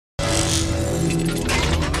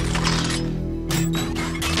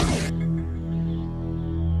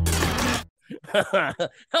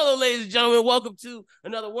Hello, ladies and gentlemen. Welcome to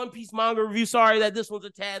another One Piece manga review. Sorry that this one's a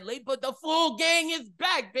tad late, but the full gang is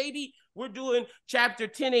back, baby. We're doing chapter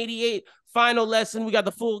 1088, final lesson. We got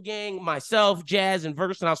the full gang, myself, Jazz, and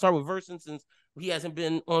Verson. I'll start with Verson since he hasn't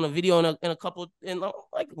been on a video in a couple, in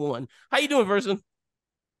like one. How you doing, Verson?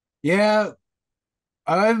 Yeah,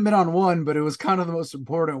 I haven't been on one, but it was kind of the most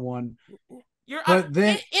important one. You're But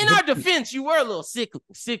then in our defense, you were a little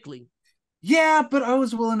sickly. yeah, but I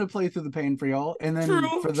was willing to play through the pain for y'all. And then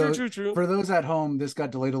True, for true, the true, true. for those at home, this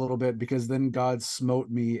got delayed a little bit because then God smote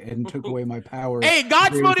me and took away my power Hey, to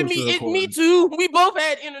God be able smoted to me. Me record. too. We both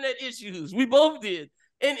had internet issues. We both did.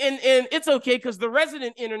 And it's okay because the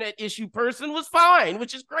resident internet issue person was fine,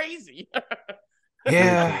 which is crazy. Weird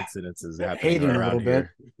Yeah, coincidences happening hating a little around bit.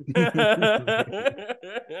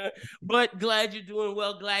 here. But glad you're doing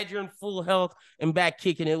well. Glad you're in full health and back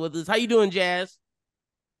kicking it with us. How you doing, Jazz?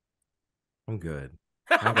 I'm good.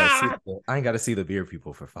 I ain't got to see the beer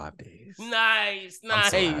people for 5 days. Nice,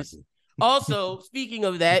 I'm so nice. happy. Also, speaking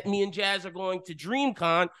of that, me and Jazz are going to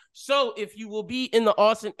DreamCon. So if you will be in the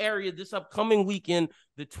Austin area this upcoming weekend,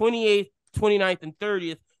 the 28th, 29th, and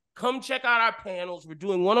 30th, come check out our panels. We're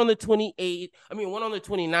doing one on the 28th. One on the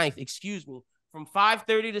 29th, excuse me, from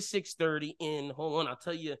 5:30 to 6:30. And hold on, I'll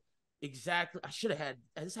tell you exactly. I should have had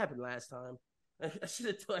this happened last time. I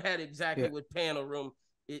should have had exactly Yeah. what panel room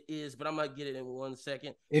it is, but I'm gonna get it in 1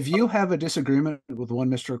 second. If you have a disagreement with one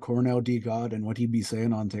Mr. Cornell D. God and what he'd be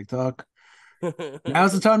saying on TikTok,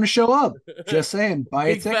 now's the time to show up. Just saying, buy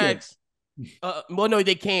a Big ticket. facts. Well, no,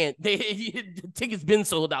 they can't. The tickets been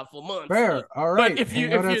sold out for months. Fair. All right. But if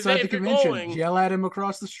Hang out outside the if you're convention. going, Yell at him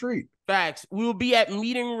across the street. facts. We will be at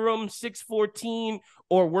meeting room 614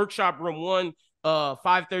 or workshop room 1,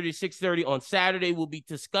 5:30 6:30 on Saturday. We'll be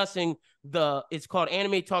discussing it's called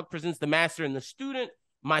Anime Talk Presents the Master and the Student.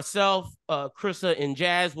 Myself, Krissa, and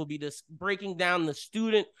Jazz will be breaking down the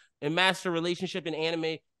student and master relationship in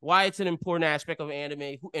anime, why it's an important aspect of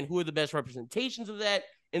anime, and who are the best representations of that.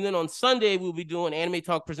 And then on Sunday, we'll be doing Anime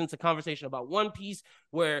Talk Presents a conversation about One Piece,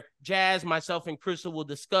 where Jazz, myself, and Krista will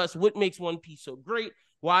discuss what makes One Piece so great.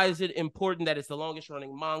 Why is it important that it's the longest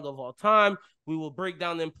running manga of all time? We will break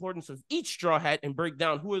down the importance of each Straw Hat and break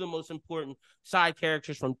down who are the most important side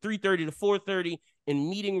characters from 3:30 to 4:30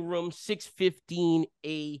 in meeting room 615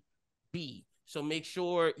 AB. So make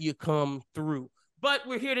sure you come through. But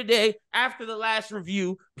we're here today after the last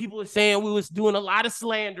review. People were saying we was doing a lot of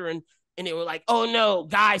slandering, and they were like, "Oh no,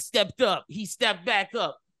 guy stepped up. He stepped back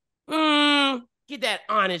up." Get that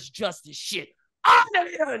honest justice shit out of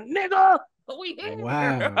here, nigga. We here.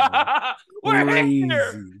 Wow. We're Crazy.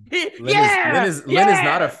 here. Lynn is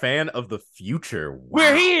not a fan of the future. Wow.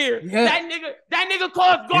 We're here. Yeah. That nigga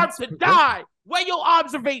caused Garp to die. Weigh your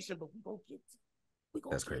observation, but we gonna get to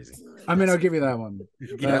That's crazy. I mean, I'll give you that one.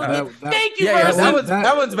 Thank you, Yeah, Verson.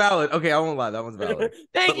 that one's valid. Okay, I won't lie. That one's valid.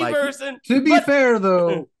 Thank you, Verson. To be fair,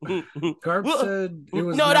 though, Garp Well, said it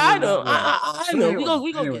was. No, never I know. that I know. Anyway,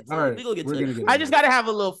 We gonna get to all it. right, We gonna get we're to gonna it. get I to just it. gotta have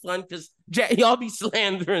a little fun because y'all be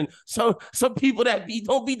slandering some people that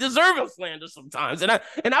don't be deserving slander sometimes, and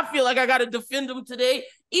I feel like I gotta defend them today,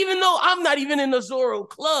 even though I'm not even in the Zoro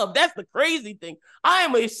club. That's the crazy thing. I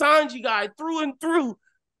am a Sanji guy through and through.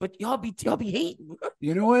 But y'all be hating.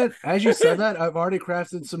 You know what? As you said that, I've already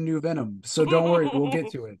crafted some new venom. So don't worry, we'll get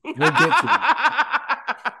to it. We'll get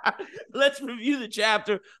to it. Let's review the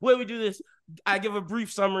chapter. Where we do this, I give a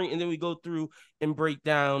brief summary and then we go through and break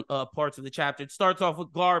down parts of the chapter. It starts off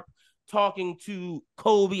with Garp talking to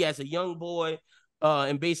Koby as a young boy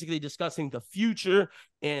and basically discussing the future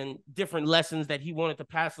and different lessons that he wanted to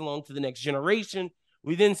pass along to the next generation.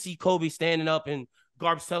 We then see Koby standing up and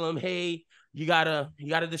Garp's telling him, hey, you gotta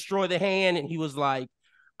destroy the hand. And he was like,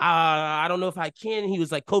 I don't know if I can. He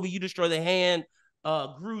was like, Koby, you destroy the hand.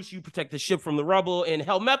 Groose, you protect the ship from the rubble. And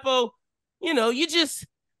Helmeppo, you just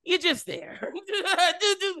there.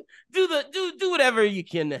 do whatever you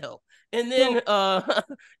can to help. And then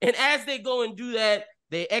and as they go and do that,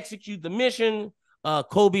 they execute the mission.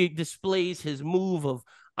 Koby displays his move of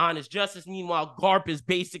honest justice. Meanwhile, Garp is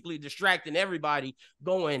basically distracting everybody,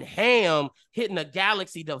 going ham, hitting a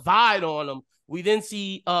galaxy divide on them. We then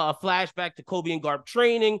see a flashback to Koby and Garp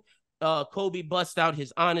training. Koby busts out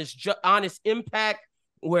his honest impact,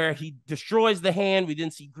 where he destroys the hand. We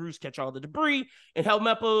then see Groose catch all the debris, and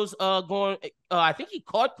Helmeppo's going. I think he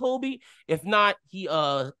caught Koby. If not, he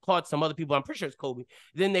caught some other people. I'm pretty sure it's Koby.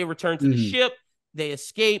 Then they return to the ship. They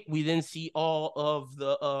escape. We then see all of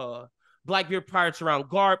the Blackbeard pirates around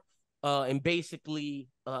Garp, and basically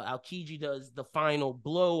Aokiji does the final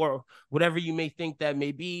blow or whatever you may think that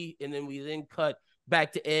may be, and then we then cut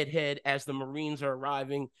back to Egghead as the Marines are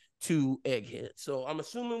arriving to Egghead. So I'm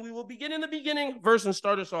assuming we will begin in the beginning. Verse and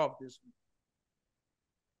start us off this week.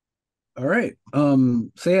 All right.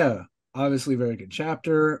 So yeah, obviously very good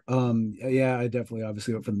chapter. Yeah, I definitely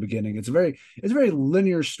obviously went from the beginning. It's a very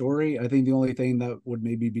linear story. I think the only thing that would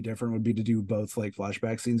maybe be different would be to do both like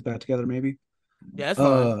flashback scenes back together, maybe. Yeah, that's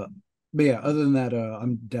fine. But yeah, other than that,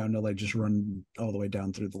 I'm down to like just run all the way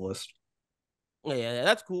down through the list. Yeah,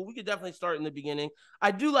 that's cool. We could definitely start in the beginning.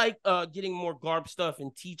 I do like getting more Garp stuff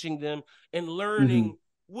and teaching them and learning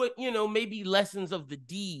what, maybe lessons of the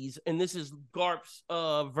D's. And this is Garp's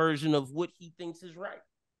version of what he thinks is right.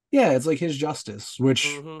 Yeah, it's like his justice, which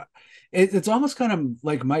it's almost kind of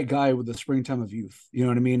like my guy with the Springtime of Youth. You know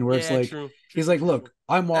what I mean? Where it's like, true, he's like, look,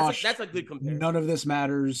 I'm washed. That's a good comparison. None of this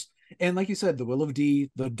matters. And like you said, the Will of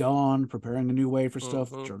D, the Dawn, preparing a new way for stuff,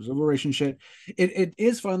 Charles Liberation shit. It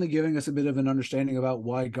is finally giving us a bit of an understanding about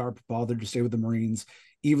why Garp bothered to stay with the Marines,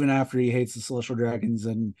 even after he hates the Celestial Dragons.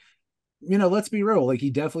 And, let's be real, like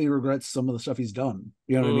he definitely regrets some of the stuff he's done.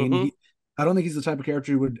 You know what I mean? I don't think he's the type of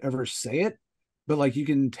character who would ever say it, but like you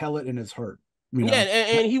can tell it in his heart. Yeah,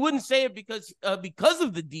 and he wouldn't say it because of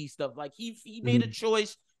the D stuff. Like he made a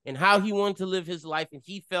choice in how he wanted to live his life, and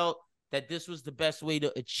he felt that this was the best way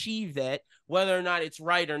to achieve that. Whether or not it's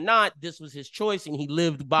right or not, this was his choice, and he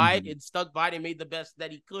lived by it and stuck by it and made the best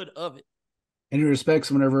that he could of it. And he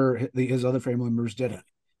respects whenever his other family members did it.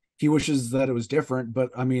 He wishes that it was different, but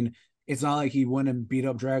I mean, it's not like he went and beat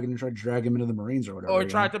up Dragon and tried to drag him into the Marines or whatever. Or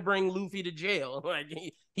tried to bring Luffy to jail. Like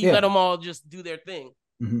he let them all just do their thing.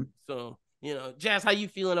 So, Jazz, how you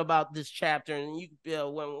feeling about this chapter? And you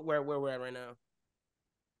where we're at right now?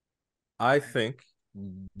 I think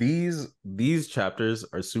these chapters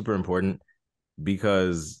are super important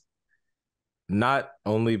because not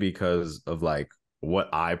only because of like what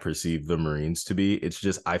I perceive the Marines to be, it's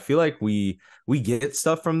just I feel like we get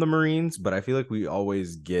stuff from the Marines, but I feel like we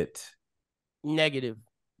always get negative.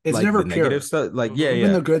 It's like never the pure. Negative stuff. Like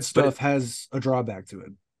even the good stuff has a drawback to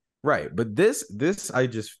it. Right, but this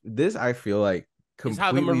I feel like completely it's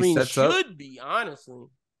how the Marines should up, be, honestly.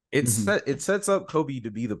 It sets up Kobe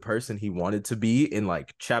to be the person he wanted to be in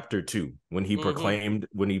like chapter 2 when he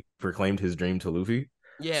proclaimed his dream to Luffy.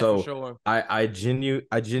 Yeah, so for sure. I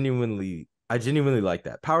genuinely like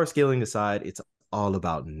that. Power scaling aside, it's all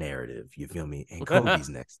about narrative. You feel me? And Kobe's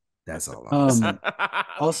next. That's all.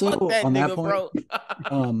 Also on that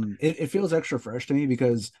point, it feels extra fresh to me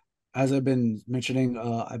because as I've been mentioning,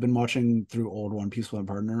 I've been watching through old One Piece with my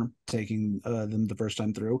partner, taking them the first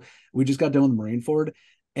time through. We just got done with Marineford,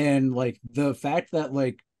 and like the fact that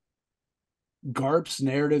like Garp's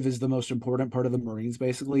narrative is the most important part of the Marines,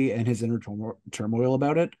 basically, and his inner turmoil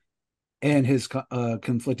about it, and his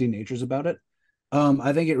conflicting natures about it.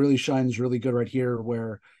 I think it really shines really good right here,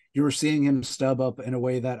 where you're seeing him stub up in a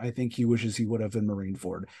way that I think he wishes he would have in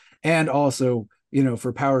Marineford, and also,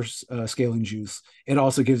 for power scaling juice, it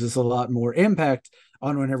also gives us a lot more impact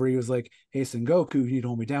on whenever he was like, "Hey, Sengoku, you need to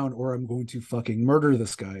hold me down, or I'm going to fucking murder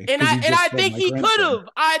this guy." And I think he could have.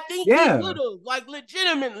 I think he could have, like,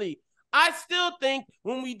 legitimately. I still think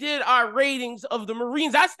when we did our ratings of the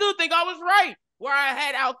Marines, I still think I was right. Where I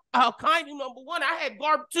had Alkainu number 1, I had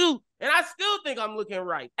Garp 2, and I still think I'm looking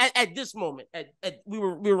right at this moment. We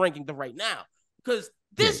were ranking the right now, because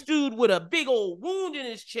this dude with a big old wound in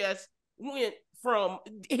his chest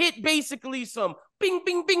hit basically some bing,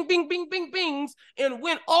 bing, bing, bing, bing, bing, bings, and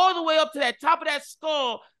went all the way up to that top of that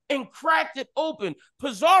skull and cracked it open.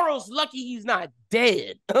 Pizarro's lucky he's not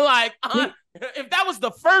dead. Like, if that was the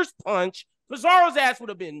first punch, Pizarro's ass would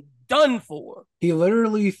have been done for. He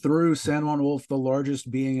literally threw San Juan Wolf, the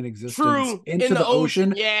largest being in existence, into the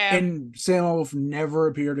ocean, and San Juan Wolf never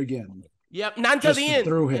appeared again. Yep, not until the end.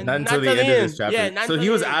 Threw him. Not until the end of this chapter. Yeah, so he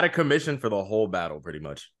was out of commission for the whole battle, pretty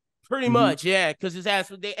much. Pretty much, yeah, because his ass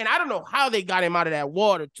was there. And I don't know how they got him out of that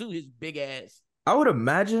water, too, his big ass. I would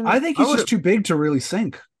imagine. I think he's just too big to really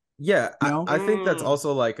sink. Yeah, I think that's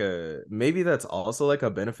also like a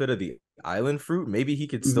benefit of the island fruit. Maybe he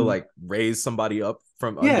could still like raise somebody up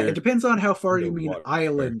from under. It depends on how far you mean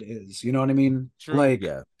island is. You know what I mean? True. Like,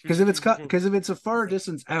 because if it's a far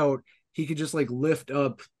distance out, he could just like lift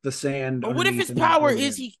up the sand. But what if his power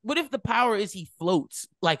is what if the power is he floats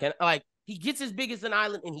like he gets as big as an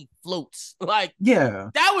island and he floats? Like,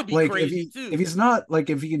 that would be like crazy too. If he's not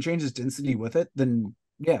like, if he can change his density with it, then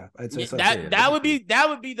yeah, I'd say so. That would be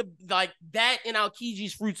the like that, and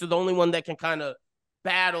Aokiji's fruits are the only one that can kind of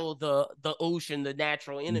battle the ocean, the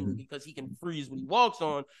natural enemy, because he can freeze when he walks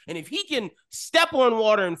on. And if he can step on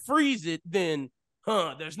water and freeze it, then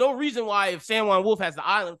there's no reason why if San Juan Wolf has the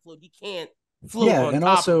island float, he can't float on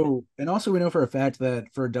top of it. And also we know for a fact that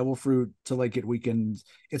for a devil fruit to like get weakened,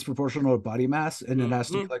 it's proportional to body mass, and it has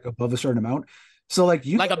to be like above a certain amount. So like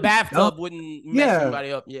you like a bathtub wouldn't mess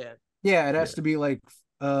somebody up. Yeah. Yeah, it has to be like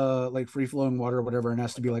free flowing water or whatever, and it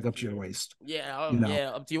has to be like up to your waist. Yeah, yeah,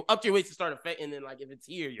 up to your waist to start affecting, and then like if it's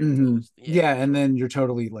here, you're toast. Yeah, and then you're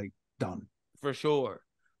totally like done. For sure.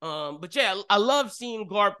 But yeah, I love seeing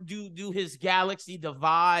Garp do his galaxy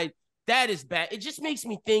divide. That is bad. It just makes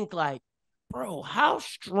me think like, bro, how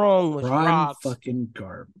strong was Rox? Fucking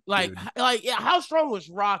Garp. Like yeah, how strong was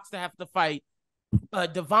Rox to have to fight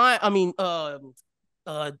Divine? I mean,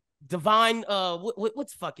 Divine,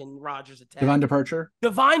 what's fucking Roger's attack? Divine Departure.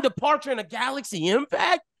 Divine Departure and a Galaxy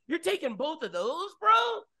Impact. You're taking both of those,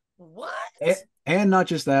 bro. What? And not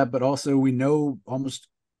just that, but also we know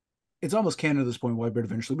it's almost canon at this point. Whitebeard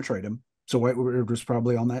eventually betrayed him, so Whitebeard was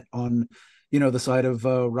probably on the side of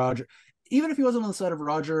Roger. Even if he wasn't on the side of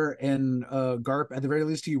Roger and Garp, at the very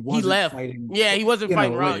least he wasn't fighting. Yeah, he wasn't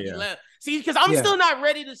fighting Roger. He left. See, because I'm still not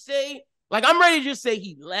ready to say. Like, I'm ready to just say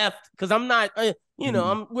he left because I'm not,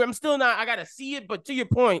 I'm still not, I got to see it. But to your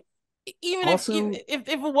point, even also, if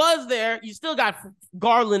it was there, you still got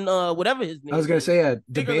Garland, whatever his name is. I was going to say,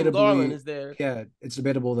 debatably. Garland is there. Yeah, it's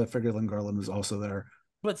debatable that Figurlin Garland was also there.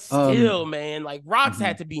 But still, man, like, Rox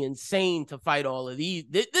had to be insane to fight all of these.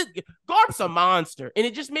 Garp's a monster. And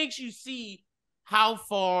it just makes you see how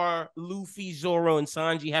far Luffy, Zoro, and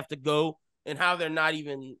Sanji have to go and how they're not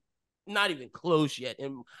even close yet.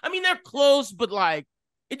 And I mean, they're close, but like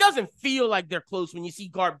it doesn't feel like they're close when you see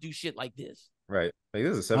Garp do shit like this. Right. Like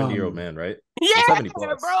this is a 70-year-old man, right? Yeah,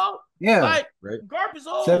 bro. Yeah. Like, right. Garp is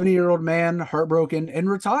old. 70-year-old man, heartbroken, and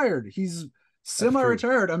retired. He's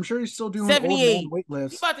semi-retired. I'm sure he's still doing 78 weight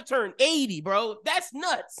lifts. He's about to turn 80, bro. That's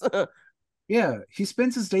nuts. Yeah. He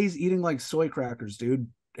spends his days eating like soy crackers, dude.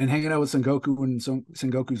 And hanging out with Sengoku and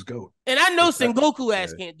Sengoku's goat. And I know Sengoku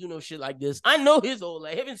ass can't do no shit like this. I know his old,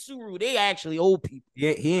 like him and Suru, they actually old people.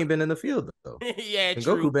 Yeah, he ain't been in the field though. Yeah,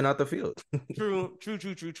 Sengoku been out the field. True.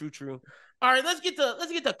 All right, let's get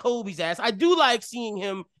to Kobe's ass. I do like seeing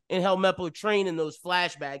him and Helmeppo train in those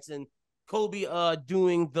flashbacks and Kobe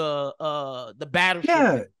doing the battleship.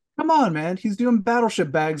 Yeah, come on, man. He's doing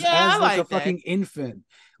battleship bags as like a fucking infant.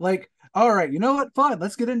 Like, all right, you know what? Fine,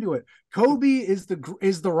 let's get into it. Kobe is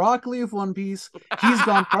the Rock Lee of One Piece. He's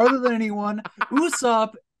gone farther than anyone.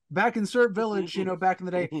 Usopp, back in Surf Village, back in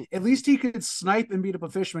the day, at least he could snipe and beat up a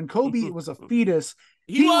fisherman. Kobe was a fetus.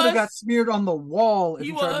 He would have got smeared on the wall if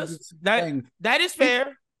he tried to do something. That is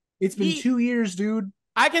fair. It's been 2 years, dude.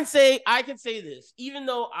 I can say this, even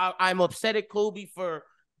though I'm upset at Kobe for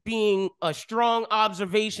being a strong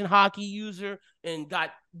observation hockey user and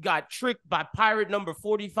got tricked by pirate number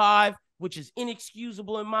 45, which is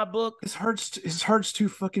inexcusable in my book. His heart's too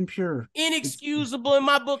fucking pure. Inexcusable in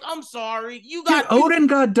my book. I'm sorry. Odin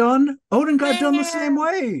got done. Odin got done the same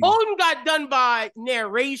way. Odin got done by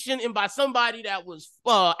narration and by somebody that was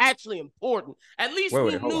actually important. At least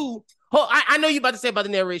we knew. I know you about to say about the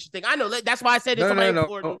narration thing. I know that's why I said it's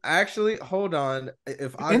important. No. Actually, hold on.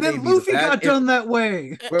 And then Luffy got done that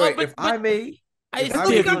way. Wait. If I may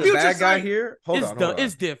be the bad guy here, hold on.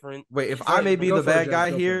 It's different. Wait, if I may be the bad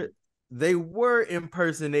guy here, they were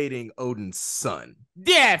impersonating Odin's son.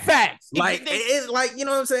 Yeah, facts. Like it's like, you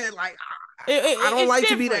know what I'm saying? Like I don't like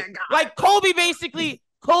to be that guy. Like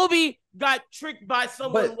Kobe got tricked by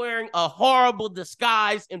someone wearing a horrible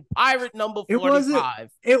disguise in pirate number 45.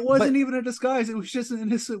 It wasn't even a disguise. It was just an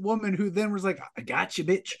innocent woman who then was like, I got you,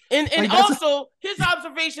 bitch. And like, also, his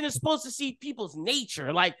observation is supposed to see people's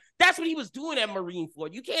nature. Like, that's what he was doing at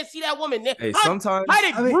Marineford. You can't see that woman there. Hey, sometimes... How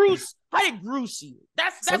did Bruce see it?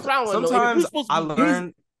 That's what I want to know. Sometimes I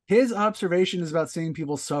learned... His observation is about seeing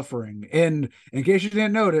people suffering, and in case you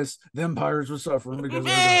didn't notice, them pirates were suffering because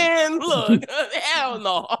look, hell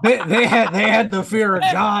no, they had the fear of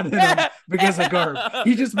God in them because of Garp.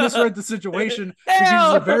 He just misread the situation because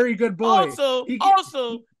he's a very good boy.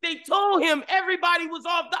 Also, they told him everybody was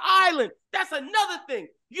off the island. That's another thing.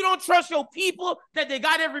 You don't trust your people that they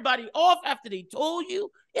got everybody off after they told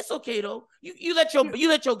you. It's okay though. You let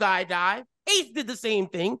your guy die. Ace did the same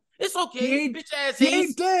thing. It's okay. He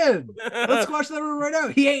ain't dead. Let's squash that rumor right now.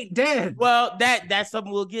 He ain't dead. Well, that's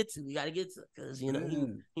something we'll get to. We got to get to because he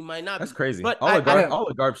might not. That's crazy. But all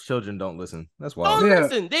of Garp's children don't listen. That's wild. Don't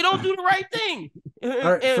listen. They don't do the right thing.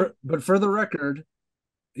 All right, but for the record,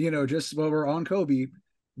 just while we're on Kobe,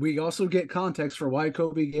 we also get context for why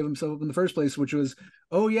Kobe gave himself up in the first place, which was,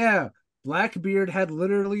 Blackbeard had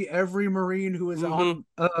literally every Marine who was on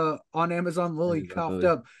Amazon Lily coughed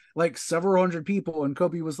up, like several hundred people, and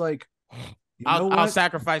Kobe was like, I'll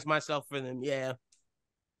sacrifice myself for them. Yeah,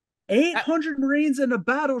 800 Marines in a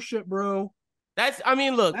battleship, bro. I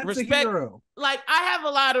mean, look, That's respect. Like, I have a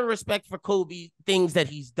lot of respect for Kobe, things that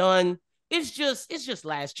he's done. It's just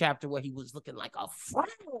last chapter where he was looking like a fraud.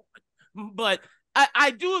 But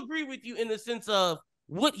I do agree with you in the sense of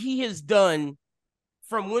what he has done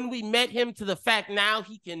from when we met him to the fact now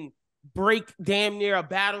he can break damn near a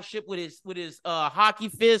battleship with his hockey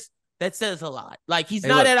fist. That says a lot. Like, he's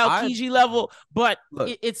not at Aokiji level, but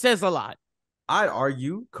it says a lot. I'd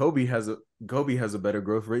argue Kobe has a better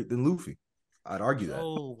growth rate than Luffy. I'd argue that.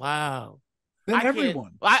 Oh, wow. Than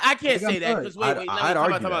everyone. I can't say that because wait, I'd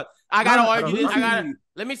argue that. I gotta argue this.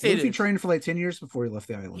 Let me say this. Luffy trained for like 10 years before he left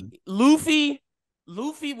the island. Luffy,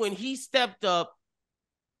 when he stepped up,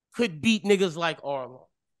 could beat niggas like Arlong.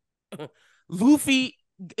 Luffy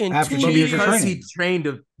in after 2 years, because he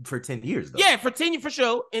trained for 10 years. Though. Yeah, for 10 years for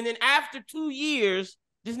sure. And then after 2 years,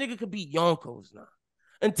 this nigga could beat Yonkos now.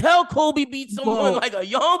 Until Kobe beats someone like a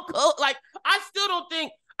Yonko, like I still don't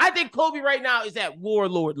think. I think Kobe right now is at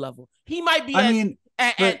Warlord level. He might be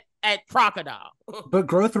at Crocodile. But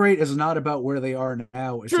growth rate is not about where they are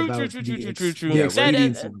now. It's true. Yeah, that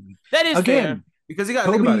is again. Fair. Because you got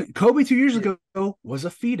to think about it. Kobe 2 years ago was a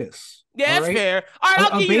fetus. Yeah, that's fair. All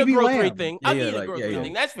right, I'll give you the growth rate thing. I'll give you the growth rate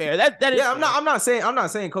thing. That's fair. That is. Yeah, I'm not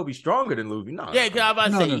saying Kobe's stronger than Luffy. No. Yeah, because I'm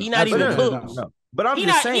about to say he's not even close. But I'm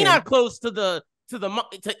just saying he's not close to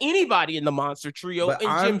anybody in the Monster Trio in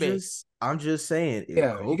Jinbei. I'm just saying. He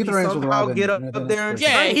could somehow get up there.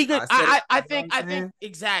 Yeah, he could. I think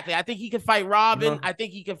exactly. I think he could fight Robin. I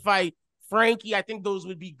think he could fight Frankie. I think those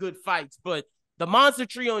would be good fights. But the Monster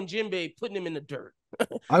Trio and Jinbei, putting him in the dirt.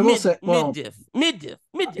 I will say, mid diff.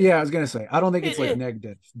 Yeah, I was gonna say, I don't think it's like neg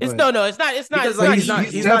diff. It's no, it's not. It's not.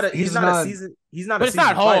 He's not a season. He's not. But it's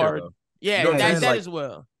not hard. Yeah, that as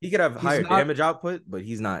well. He could have higher damage output, but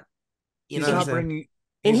he's not. He's not bringing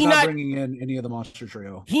in any of the Monster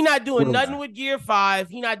Trio. He not doing nothing with Gear 5.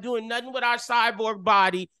 He not doing nothing with our cyborg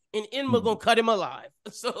body. And Enma gonna cut him alive.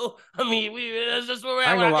 So I mean, that's just where we're at.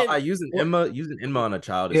 I ain't gonna lie. Using Enma on a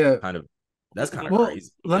child is kind of. That's kind of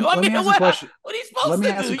crazy. Let me ask a question. What are you supposed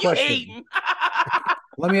to do? You hating.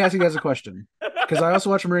 Let me ask you guys a question. Because I also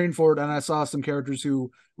watch Marineford and I saw some characters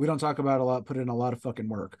who we don't talk about a lot put in a lot of fucking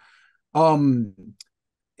work.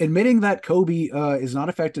 Admitting that Kobe is not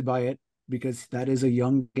affected by it because that is a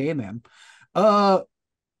young gay man.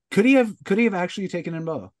 Could he have actually taken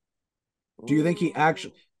Enma? Do you think he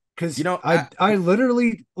actually? Because I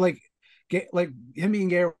literally get him being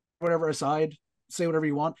gay or whatever aside, say whatever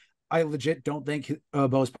you want. I legit don't think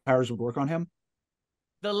Bo's powers would work on him.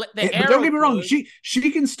 But don't get me wrong,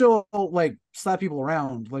 she can still slap people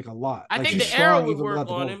around a lot. I think the arrow would work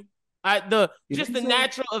on him. The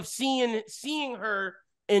natural of seeing her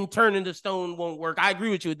and turn into stone won't work. I agree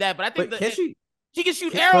with you with that, but I think she can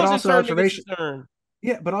shoot arrows and turn.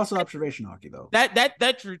 Yeah, but also observation hockey though.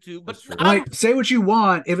 That's true too. But say what you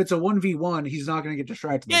want. If it's a 1v1, he's not going to get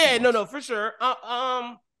distracted. Yeah, no, for sure.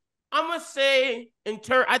 I'm gonna say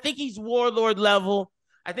I think he's Warlord level.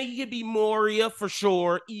 I think he could be Moria for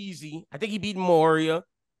sure, easy. I think he beat Moria.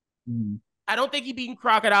 I don't think he beaten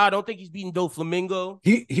Crocodile. I don't think he's beaten Doflamingo.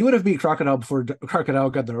 He would have beat Crocodile before Crocodile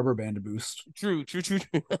got the rubber band to boost. True.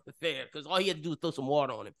 Fair, because all he had to do was throw some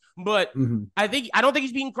water on him. But I don't think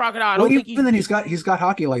he's beating Crocodile. He's got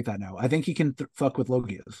hockey like that now. I think he can fuck with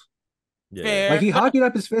Logias. Yeah. Fair. He hockeyed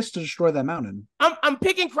up his fist to destroy that mountain. I'm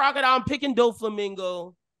picking Crocodile. I'm picking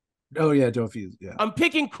Doflamingo. Oh yeah, Dofi. Yeah. I'm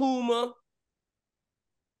picking Kuma.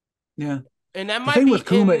 Yeah. And that might be. The thing with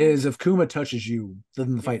Kuma is if Kuma touches you,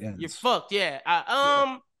 then the fight ends. You're fucked. Yeah.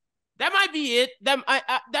 That might be it.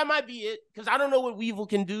 That might be it because I don't know what Weevil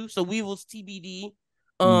can do. So Weevil's TBD.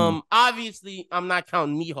 Obviously, I'm not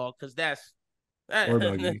counting Mihawk because that's. Or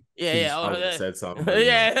Buggy. Yeah. Said something.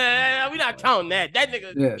 Yeah, we're not counting that. That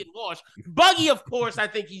nigga getting washed. Buggy, of course, I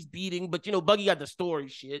think he's beating, but Buggy got the story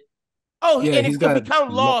shit. Oh, and if we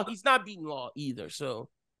count Law, he's not beating Law either. So,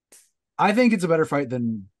 I think it's a better fight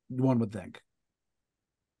than one would think.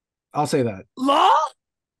 I'll say that. Law?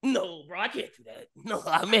 No, bro, I can't do that. No,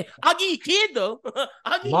 I mean, I'll give you Kid though.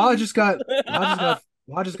 Law just got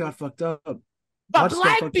fucked up. By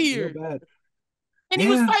Blackbeard. And he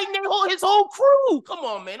was fighting his whole crew. Come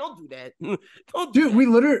on, man. Don't do that. Dude, we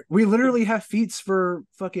literally have feats for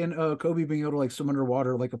fucking Kobe being able to swim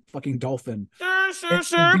underwater like a fucking dolphin.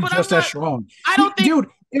 Sure. But just as strong. I don't think, dude.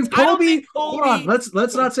 If Kobe, hold on. Let's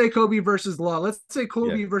not say Kobe versus Law. Let's say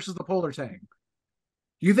Kobe versus the Polar Tang.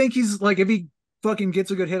 You think he's if he fucking gets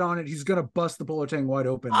a good hit on it, he's gonna bust the Polar Tang wide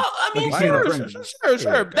open? I mean, sure.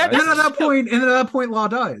 And at that point, Law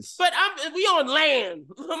dies. But we on land.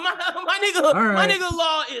 My nigga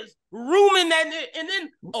Law is rooming that, and then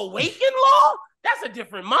Awaken Law. that's a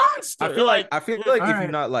different monster. I feel like if right.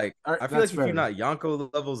 you're not like Right, I feel like if fair. you're not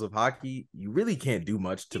Yonko levels of Haki, you really can't do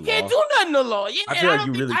much to you Law. can't do nothing to Law. Yeah, I feel like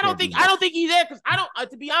you really I don't can't think he's there because I don't.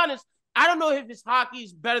 To be honest, I don't know if his Haki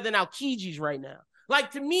is better than Aokiji's right now.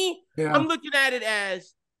 Like to me, I'm looking at it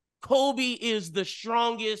as Kobe is the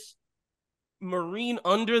strongest Marine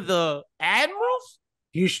under the admirals.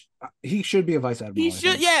 He should be a vice admiral. He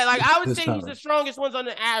should, yeah. Like I would say, he's the strongest ones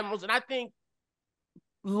under admirals, and I think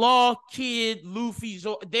Law, Kid, Luffy,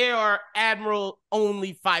 they are admiral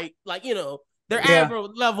only fight. Like they're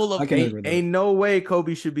admiral level of. Ain't no way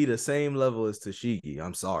Kobe should be the same level as Tashigi.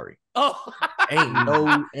 I'm sorry. Oh, ain't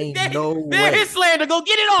no way. There is slander. Go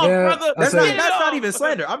get it off, brother. That's not even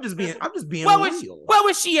slander. I'm just being real. Where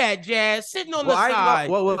was she at, Jazz? Sitting on the side.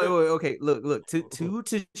 Wait. Okay, look. To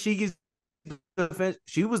Tashigi's defense,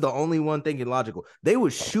 she was the only one thinking logical. They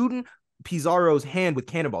was shooting Pizarro's hand with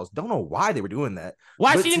cannonballs. Don't know why they were doing that.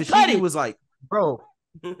 Why she didn't cut it? Was like, bro.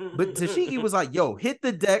 But Tashigi was like, yo, hit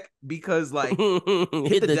the deck because like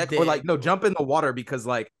hit the deck or like no, jump in the water because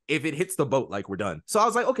like if it hits the boat, like we're done. So I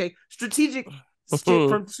was like, okay, strategic shit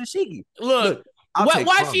from Tashigi. Look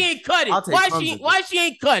why she ain't cut it? Why she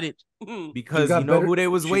ain't cut it? Because you know who they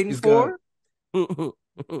was waiting for? Who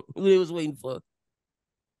they was waiting for?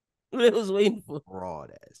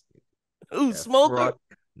 Broad ass. Who, Smoker?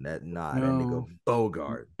 That nigga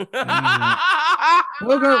Bogart. Bogart.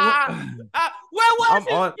 Where was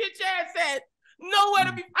his bitch ass at? Nowhere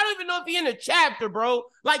to be. I don't even know if he in the chapter, bro.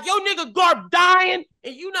 Like your nigga Garp dying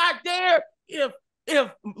and you not there. If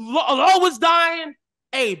Law was dying,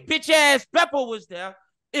 hey, bitch ass Beppo was there.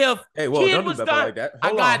 If Kid was dying, like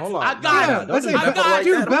I got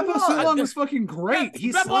you. Dude, Beppo Sulong was fucking great.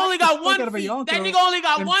 Beppo only got 1 feet. That nigga only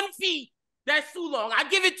got 1 feet. That's too long. I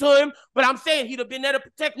give it to him, but I'm saying he'd have been there to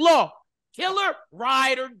protect Law. Killer,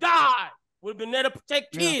 ride or die. Would have been there to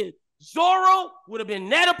protect Kid. Zoro would have been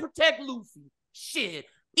there to protect Luffy. Shit.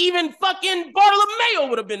 Even fucking Bartolomeo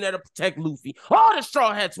would have been there to protect Luffy. All the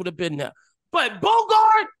Straw Hats would have been there. But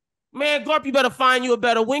Bogart, man, Garp, you better find you a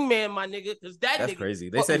better wingman, my nigga, because that's nigga crazy.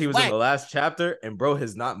 They said he was in the last chapter, and bro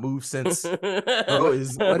has not moved since. I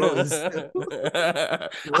still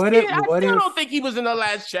don't think he was in the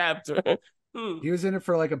last chapter. He was in it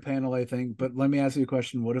for like a panel, I think. But let me ask you a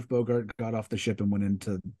question: what if Bogart got off the ship and went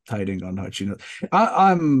into hiding on Hachino?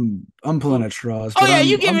 I'm pulling at straws. Oh yeah,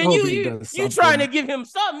 you trying to give him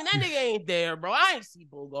something? That nigga ain't there, bro. I ain't see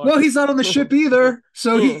Bogart. Well, he's not on the ship either.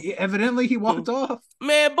 So he walked off.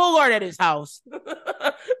 Man, Bogart at his house.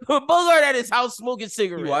 Bogart at his house smoking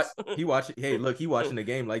cigarettes. He watching. Hey, look, he watching the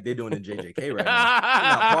game like they're doing in JJK right now.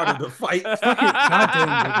 He's not part of the fight.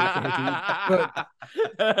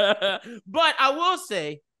 But I will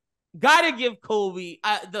say, gotta give Kobe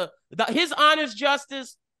his honest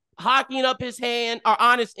justice, hocking up his hand, or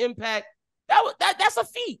honest impact. That's a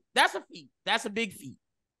feat. That's a feat. That's a big feat.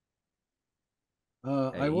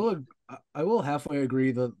 I will halfway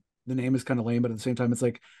agree that the name is kind of lame, but at the same time, it's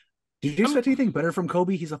like, did you expect anything better from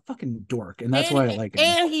Kobe? He's a fucking dork, and that's why I like him.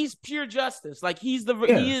 And he's pure justice. Like he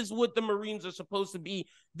is what the Marines are supposed to be.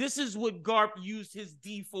 This is what Garp used his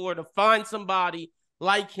D for, to find somebody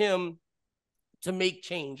like him to make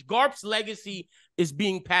change. Garp's legacy is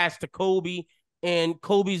being passed to Kobe, and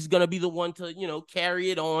Kobe's gonna be the one to carry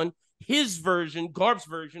it on. His version, Garp's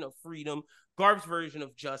version of freedom, Garp's version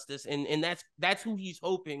of justice, and that's who he's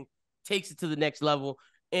hoping takes it to the next level.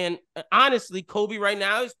 And honestly, Kobe right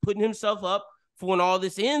now is putting himself up for when all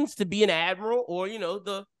this ends to be an admiral, or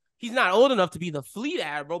he's not old enough to be the fleet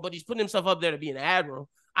admiral, but he's putting himself up there to be an admiral.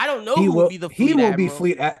 I don't know who will be the fleet admiral.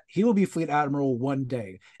 He will be fleet admiral one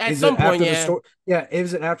day. At some point,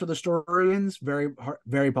 Is it after the story ends? Very,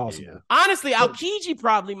 very possible. Yeah. Honestly, Aokiji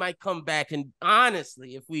probably might come back, and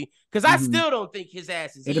honestly, because I still don't think his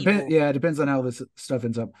ass is evil. It depends on how this stuff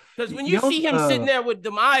ends up. Because when you see him sitting there with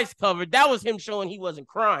them eyes covered, that was him showing he wasn't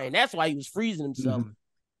crying. That's why he was freezing himself.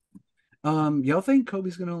 Y'all think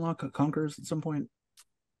Kobe's gonna unlock Conquerors at some point?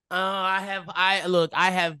 I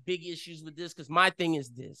have big issues with this because my thing is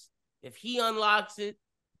this: if he unlocks it,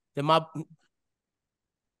 then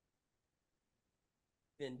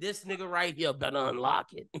this nigga right here better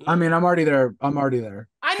unlock it. I mean, I'm already there. I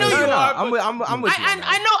know you are. I'm with you.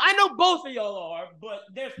 I know both of y'all are, but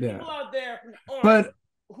there's people out there who aren't. But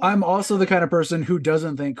I'm also the kind of person who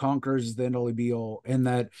doesn't think Conquerors is the end all be all, and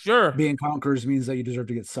that being Conquerors means that you deserve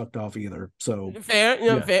to get sucked off either. So fair.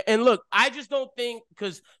 And look, I just don't think,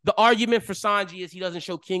 because the argument for Sanji is he doesn't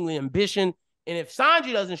show kingly ambition, and if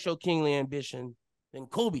Sanji doesn't show kingly ambition, then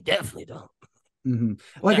Kobe definitely don't.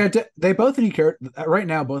 Mm-hmm. They both need character right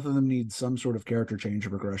now. Both of them need some sort of character change or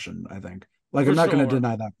progression. I think. Like, I'm not going to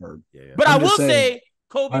deny that part. But I will say,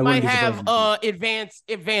 Kobe might have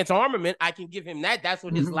advanced armament. I can give him that. That's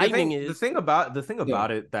what his lightning is. The thing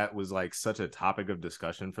about it that was like such a topic of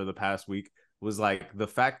discussion for the past week was like the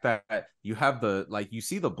fact that you have you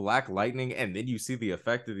see the black lightning and then you see the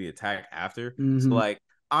effect of the attack after. So like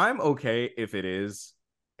I'm okay if it is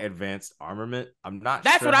advanced armament. I'm not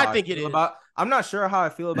That's sure what I think it is. I'm not sure how I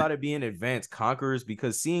feel about it being advanced conquerors,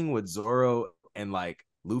 because seeing what Zoro and like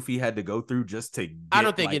Luffy had to go through just to get, I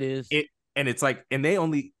don't think it is. And it's like, and they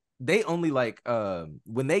only like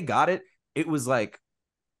when they got it, it was like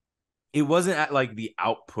it wasn't at like the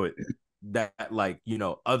output that like, you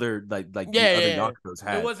know, other like other Yonkos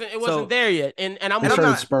had. It wasn't there yet. And I'm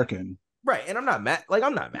started sparking. Right, and I'm not mad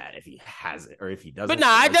if he has it or if he doesn't. But no,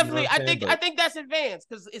 I think that's advanced,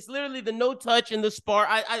 because it's literally the no touch and the spar.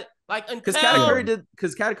 I like, because Katakuri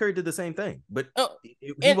did the same thing, but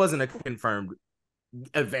he wasn't a confirmed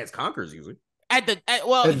advanced conquerors user. Advanced.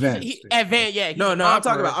 No, I'm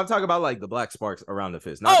talking about like the black sparks around the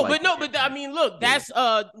fist. But I mean, look, that's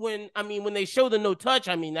when they show the no touch.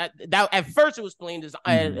 I mean that at first it was claimed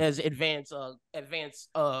as advanced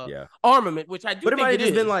armament, which I do. But it might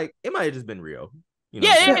have just been Rio. You know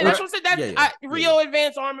that's what I said. That's Rio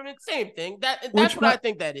advanced armament, same thing. That's what I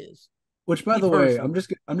think that is. Which, by the way, I'm just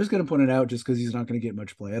gonna point it out just because he's not gonna get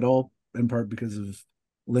much play at all, in part because of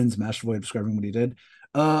Lynn's masterful way of describing what he did.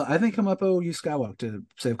 I think Helmeppo used Skywalk to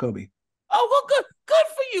save Kobe. Oh, well, good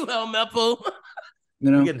for you, Helmeppo.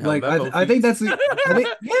 You know, like I think that's yeah,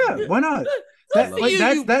 why not? That's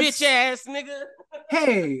bitch ass nigga.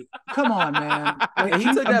 Hey, come on, man. Like,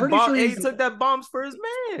 he took that bomb. He took that bombs for his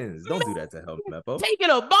mans. Don't do that to Helmeppo. Taking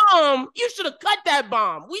a bomb, you should have cut that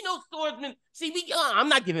bomb. We know swordsmen. See, I'm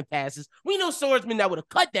not giving passes. We know swordsmen that would have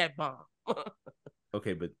cut that bomb.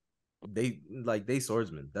 Okay, but they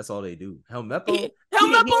swordsmen. That's all they do. Helmeppo is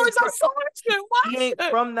a swordsman. What? He ain't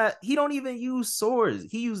from that. He don't even use swords.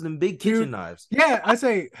 He used them big kitchen knives. Yeah, I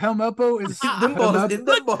say Helmeppo is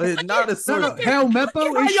Helmeppo is not a sword. No,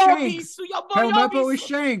 Helmeppo is Shanks. Helmeppo is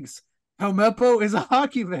Shanks. Helmeppo is a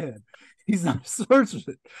hockey man. He's not a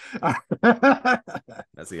swordsman.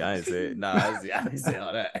 See, I didn't say it. Nah, I didn't say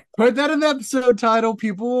all that. Put that in the episode title.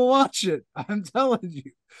 People will watch it. I'm telling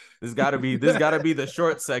you. This gotta be the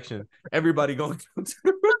short section. Everybody going to.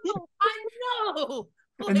 I know.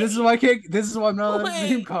 And this is why I'm not on the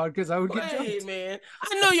Dream Con, because I would get jumped. Man.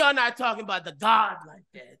 I know y'all not talking about the god like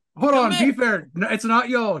that. Hold on, be fair. No, it's not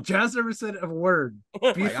y'all. Jazz never said a word.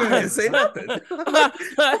 Be fair. I didn't say nothing.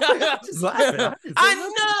 Just laughing. I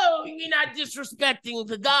know you're not disrespecting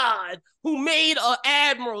the god who made an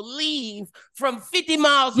admiral leave from 50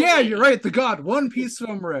 miles away. Yeah, you're right. The god. One Piece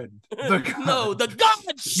film read. The god. No, the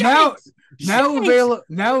god Shanks. Now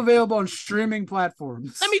available on streaming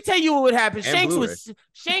platforms. Let me tell you what would happen.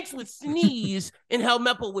 Shanks would sneeze and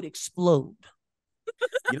Helmeppo would explode.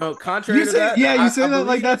 You know, contrary to that, you say that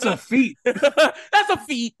like that's a feat. That's a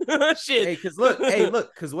feat. Shit. Hey,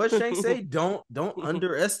 because what Shanks say, don't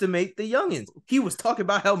underestimate the youngins. He was talking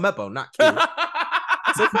about Helmeppo, not kids.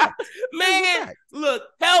 Man, look,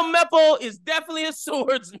 Helmeppo is definitely a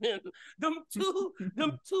swordsman. Them two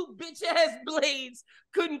bitch ass blades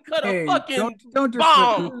couldn't cut a fucking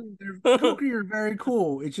bomb. Kukri are very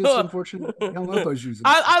cool. It's just unfortunate Helmeppo's using.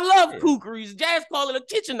 I love kukris. Jazz call it a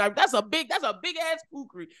kitchen knife. That's a big ass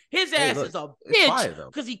kukri. His ass is a bitch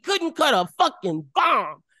because he couldn't cut a fucking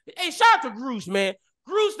bomb. Hey, shout out to Groose, man.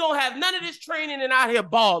 Groose don't have none of this training and out here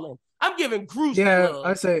balling. I'm giving Groose love.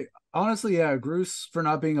 I say honestly, Groose, for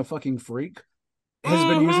not being a fucking freak, has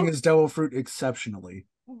been using his devil fruit exceptionally.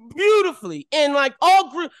 Beautifully. And like all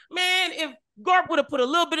Groose, man, if Garp would have put a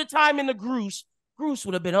little bit of time into Groose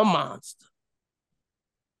would have been a monster.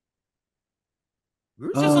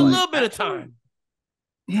 Just a little bit of time.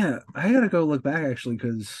 Yeah, I gotta go look back actually,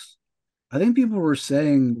 because I think people were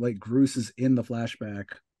saying like Groose is in the flashback.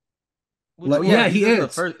 Like, he is. He's in the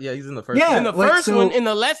first. Yeah, in the first one in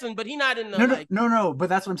the lesson, but he's not in the No. But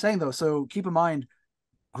that's what I'm saying though. So keep in mind,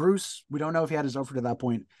 Groose. We don't know if he had his Zofruit at that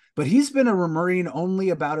point, but he's been a Marine only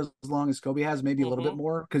about as long as Kobe has, maybe a little bit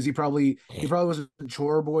more, because he probably wasn't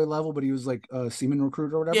chore boy level, but he was like a seaman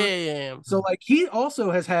recruit or whatever. Yeah. So like he also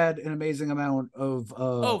has had an amazing amount of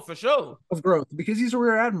for sure of growth, because he's a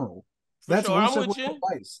rear admiral. That's sure. I'm with you.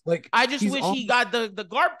 Advice. Like I just wish he got the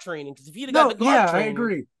Garp training, because if he'd got the Garp training,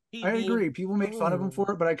 I agree. People make fun of him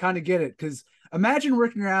for it, but I kind of get it, because imagine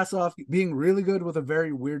working your ass off, being really good with a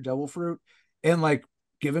very weird devil fruit, and like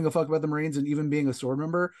giving a fuck about the Marines and even being a sword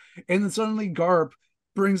member, and then suddenly Garp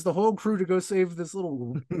brings the whole crew to go save this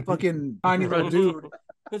little fucking tiny little dude.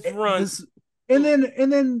 And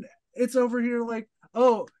then it's over here like,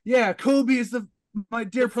 oh yeah, Kobe is my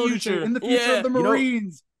dear protege in the future of the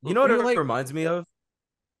Marines. You know what it reminds me of?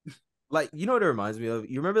 Like, you know what it reminds me of?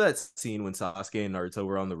 You remember that scene when Sasuke and Naruto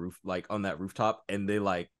were on the roof, like on that rooftop, and they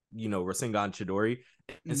like, Rasengan Chidori,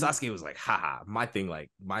 and Sasuke was like, haha, my thing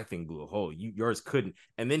blew a hole. Yours couldn't.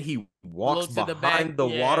 And then he walks behind the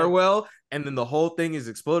water well, and then the whole thing is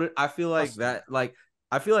exploded. I feel like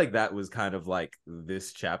that was kind of like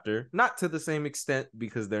this chapter. Not to the same extent,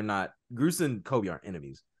 because they're not, Groose and Kobe aren't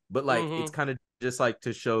enemies, but like it's kind of just like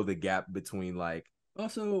to show the gap between like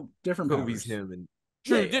also different Kobe's powers. Him and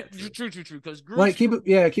True. Because Groose, like keep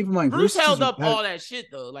in mind, Groose held up all that shit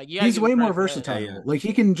though. Like he's way more versatile. Yeah. Like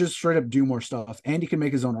he can just straight up do more stuff, and he can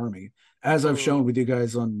make his own army, as I've shown with you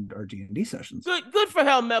guys on our D&D sessions. Good for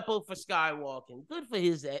Helmeppo for skywalking. Good for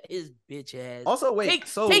his bitch ass. Also, wait,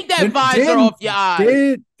 take that visor off your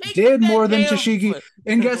eyes. Did more than Tashigi,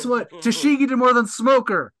 and guess what? Tashigi did more than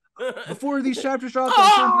Smoker. Before these chapters dropped, I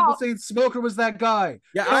heard people saying Smoker was that guy.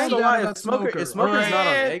 Yeah, I ain't gonna lie. If Smoker's not on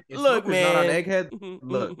Egghead,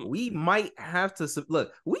 look, we might have to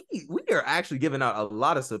look. We are actually giving out a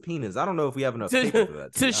lot of subpoenas. I don't know if we have enough paper for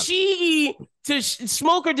that.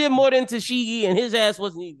 Smoker did more than Tashigi, and his ass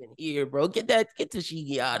wasn't even here, bro. Get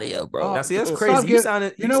Tashigi out of here, bro. Now see, that's crazy. You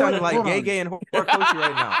sounded like gay and Horikoshi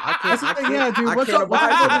right now. I can't. Dude, what's up with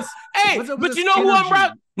this? Hey, but you know who I'm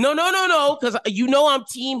right? No, because I'm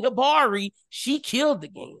Team Hibari. She killed the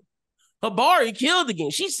game. Hibari killed the game.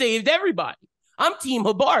 She saved everybody. I'm Team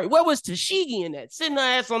Hibari. Where was Tashigi in that? Sitting her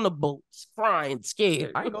ass on the boat, crying,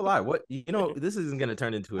 scared. I ain't gonna lie. This isn't gonna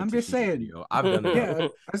turn into a I'm just saying. Video. I've done it. Yeah,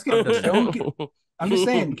 I'm just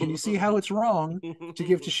saying, can you see how it's wrong to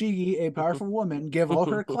give Tashigi, a powerful woman, give all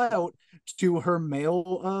her clout to her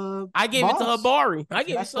male I gave boss? it to Hibari.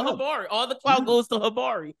 Hibari. All the clout goes to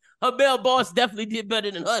Hibari. Her male boss definitely did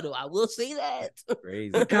better than her, though. I will say that.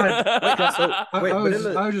 Crazy. God, I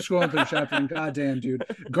was just going through chapter and goddamn, dude.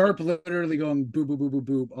 Garp literally going boop, boop, boop, boop,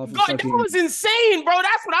 boop off of God, that was insane, bro.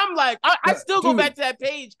 That's what I'm like. I still go back to that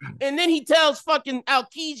page, and then he tells fucking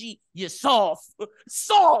Aokiji, "You're soft."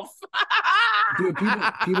 Dude,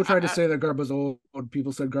 people tried to say that Garp was old.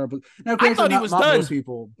 People said Garp was. Now, I thought he was done. Most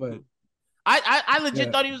people, but I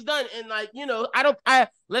legit thought he was done. And like,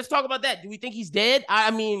 let's talk about that. Do we think he's dead?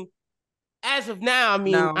 I mean, as of now,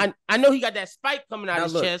 I know he got that spike coming out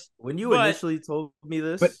of his chest. When you initially told me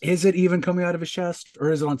this, but is it even coming out of his chest, or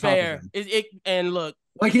is it on top of him? And look,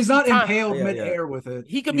 like he's not impaled mid-air with it.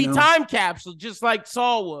 He could be time capsule, just like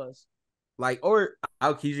Saul was. Like, or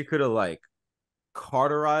Aokiji could have like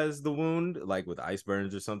cauterized the wound, like with ice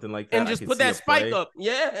burns or something like that, and just put that spike up.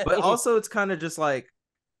 Yeah, but also it's kind of just like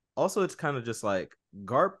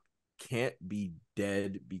Garp can't be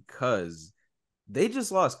dead because they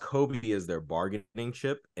just lost Kobe as their bargaining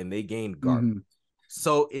chip, and they gained Garp. Mm-hmm.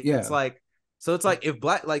 So it's like if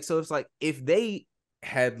they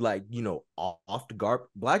had offed Garp,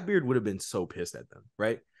 Blackbeard would have been so pissed at them,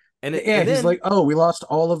 right? And he's like, oh, we lost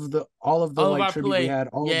all of the like tribute we had,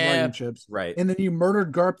 all of the bargaining chips, right? And then you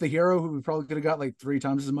murdered Garp, the hero, who we probably could have got like 3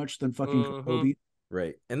 times as much than fucking Kobe.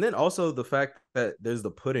 Right. And then also the fact that there's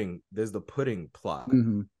the pudding plot,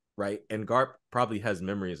 right? And Garp probably has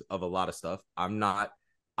memories of a lot of stuff. I'm not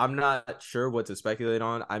sure what to speculate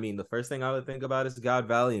on. I mean, the first thing I would think about is God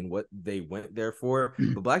Valley and what they went there for.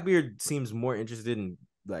 But Blackbeard seems more interested in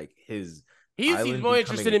like his He seems more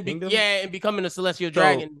interested in becoming a celestial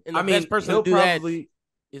dragon. And the best person to do that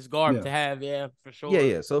is Garp to have, for sure.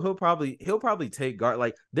 Yeah. So he'll probably take Garp.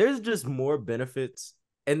 Like, there's just more benefits.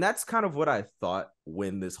 And that's kind of what I thought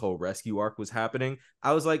when this whole rescue arc was happening.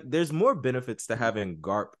 I was like, there's more benefits to having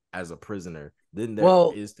Garp as a prisoner than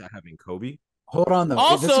there is to having Kobe. Hold on,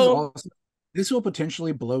 though. This will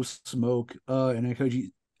potentially blow smoke in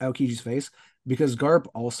Aokiji's face, because Garp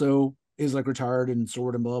also is like retired and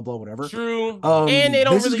sword and blah blah whatever. True. And they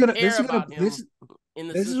don't really care about him. This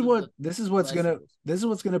is what's gonna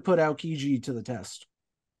put Aokiji to the test,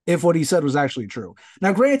 if what he said was actually true.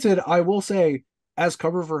 Now, granted, I will say, as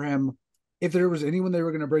cover for him, if there was anyone they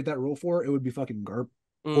were gonna break that rule for, it would be fucking Garp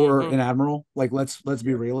or an admiral. Like, let's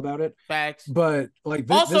be real about it. Facts. But like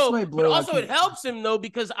this might blow. But also, it helps him though,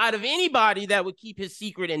 because out of anybody that would keep his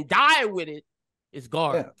secret and die with it, is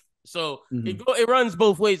Garp. Yeah. So it runs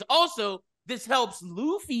both ways. Also, this helps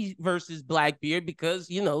Luffy versus Blackbeard, because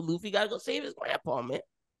Luffy gotta go save his grandpa, man.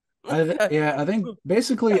 I think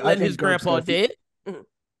basically his grandpa dead.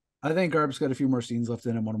 I think Garp's got a few more scenes left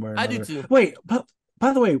in him, one way or another. I do too. Wait, but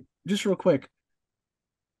by the way, just real quick,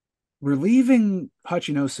 we're leaving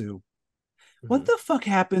Hachinosu. What the fuck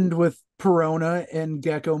happened with Perona and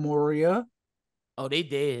Gecko Moria? Oh, they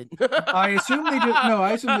did. I assume they did. No,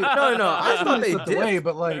 I assume they. No. I thought they dipped. Away,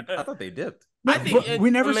 but like, I thought they dipped. I think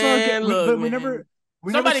we never saw. We never.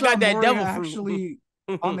 Somebody never saw got that Moria devil fruit. Actually,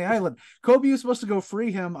 on the island. Kobe was supposed to go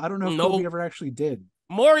free him. I don't know if Kobe ever actually did.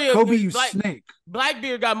 Moria, Kobe, you snake.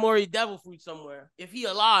 Blackbeard got Moria devil fruit somewhere. If he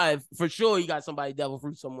alive, for sure he got somebody devil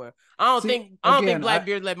fruit somewhere. I don't think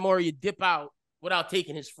Blackbeard let Moria dip out without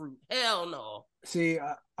taking his fruit. Hell no. See,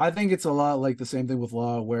 I think it's a lot like the same thing with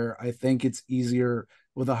Law, where I think it's easier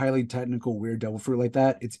with a highly technical weird devil fruit like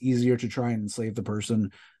that. It's easier to try and enslave the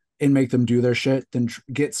person and make them do their shit than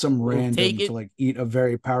get some random to like eat a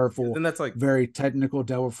very powerful, and that's like very technical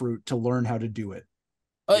devil fruit to learn how to do it.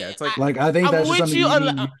 Yeah, it's like I think that's just something you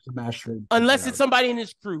need to master. Unless it's somebody in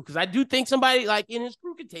his crew, because I do think somebody like in his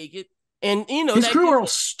crew could take it. And you know his crew are all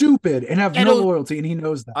stupid and have no loyalty, and he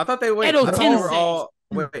knows that. I thought they were all.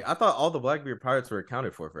 Wait, I thought all the Blackbeard pirates were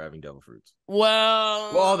accounted for having devil fruits.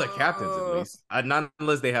 Well, all the captains at least. Not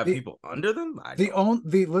unless they have people under them.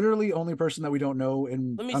 The literally only person that we don't know,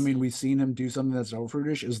 and we've seen him do something that's devil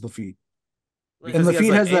fruitish is Lafitte. And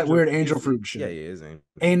Lafitte has that weird angel fruit shit. Yeah, he is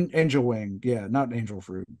angel wing. Yeah, not angel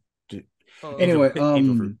fruit. Anyway,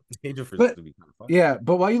 angel fruit. But, yeah,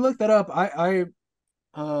 but while you look that up,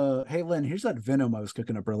 hey Lynn, here's that Venom I was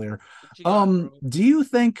cooking up earlier. Do you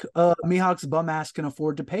think Mihawk's bum ass can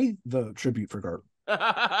afford to pay the tribute for Garp?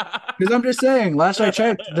 Because I'm just saying, last I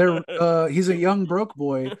checked, he's a young broke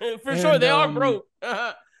boy. For sure, they are broke.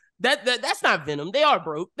 That's not Venom. They are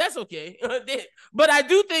broke. That's okay. But I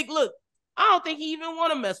do think, look, I don't think he even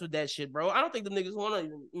want to mess with that shit, bro. I don't think the niggas want to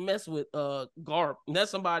even mess with Garp.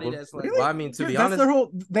 That's somebody that's like. Well, I mean, to be honest, their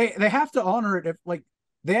whole they have to honor it if like.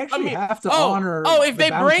 They actually have to honor. If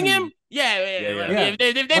they bounty. Bring him, yeah. If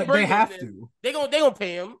they bring him, have to. They gonna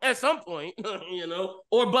pay him at some point,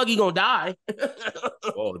 or Buggy gonna die.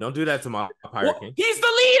 Oh, don't do that to my Pirate King. He's the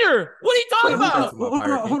leader. What are you talking about?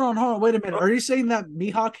 Hold on. Wait a minute. Are you saying that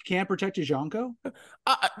Mihawk can't protect his Yonko?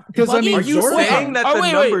 Because are you saying that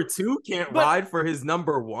number 2 can't ride for his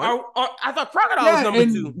number 1? I thought Crocodile was number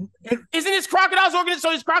 2. Isn't his Crocodile's organization?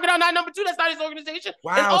 So is Crocodile not number 2? That's not his organization.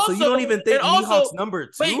 Wow. So you don't even think Mihawk's number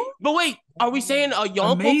 2? Wait. Are we saying a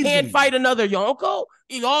Yonko can't fight another Yonko?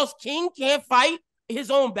 Y'all's king can't fight his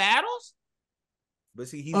own battles? But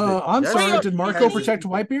see, I'm sorry. Did Marco protect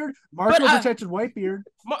Whitebeard? Marco protected Whitebeard.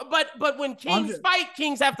 But when kings fight,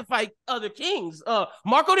 kings have to fight other kings.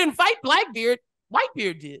 Marco didn't fight Blackbeard.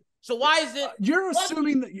 Whitebeard did. So why is it? You're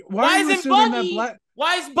assuming that. Why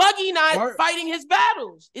is Buggy not fighting his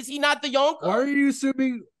battles? Is he not the Yonko? Why are you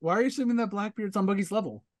assuming that Blackbeard's on Buggy's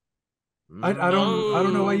level? I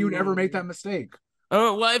don't know why you would ever make that mistake.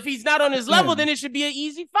 Well, if he's not on his level, then it should be an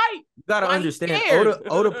easy fight. You gotta understand.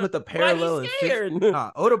 Oda put the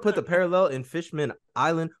parallel in Fishman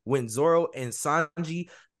Island when Zoro and Sanji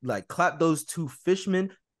like clapped those 2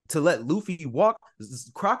 fishmen to let Luffy walk.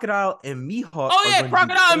 Crocodile and Mihawk. Oh yeah,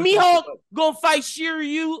 Crocodile and Mihawk gonna fight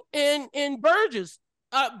Shiryu and Burgess.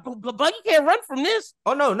 Buggy can't run from this.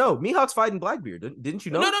 Oh no, Mihawk's fighting Blackbeard. Didn't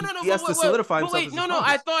you know? No. He has to solidify himself.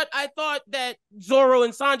 I thought that Zoro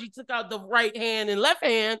and Sanji took out the right hand and left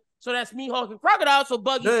hand. So that's Mihawk and Crocodile. So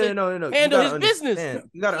Buggy can handle his business.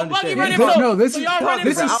 You gotta understand. This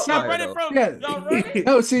is separate from. Y'all running?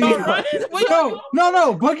 No, see, no.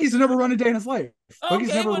 Buggy's never run a day in his life.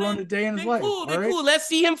 Buggy's never run a day in his life. Cool. Let's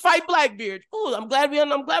see him fight Blackbeard. Cool. I'm glad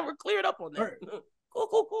we're cleared up on that.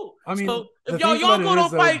 Cool. I mean, so if y'all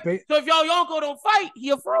Yonko don't fight,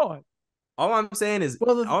 he a fraud. All I'm saying is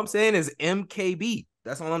MKB.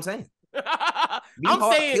 That's all I'm saying. I'm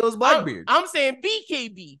saying kills Blackbeard. I'm saying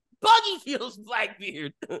BKB. Buggy kills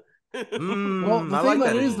Blackbeard. The thing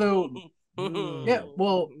about it is though. Yeah,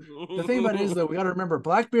 well, the thing about it is though, we got to remember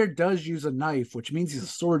Blackbeard does use a knife, which means he's a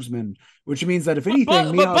swordsman, which means that if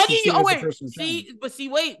anything, but Buggy,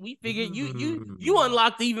 wait, we figured you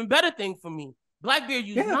unlocked the even better thing for me. Blackbeard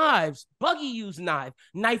used knives. Buggy used knife.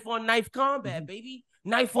 Knife on knife combat, baby.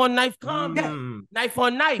 Knife on knife combat. Knife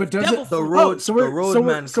on knife. But does it the road? So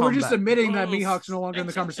we're just admitting that Mihawk's no longer in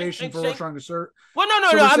the conversation for World's Strongest Sword. Well, no.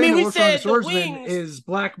 I mean, we said the wings is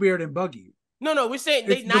Blackbeard and Buggy. No, we're saying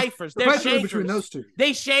they knifers. They're shankers. Between those two.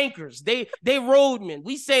 They shankers. They roadmen.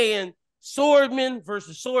 We saying swordman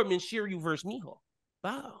versus swordman. Shiryu versus Mihawk.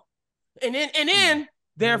 Wow. And then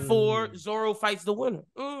therefore Zoro fights the winner.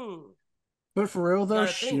 But for real though,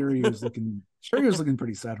 Shiryu's looking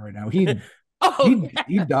pretty sad right now. He'd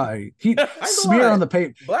die. He'd smear on the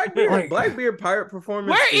paper. Blackbeard pirate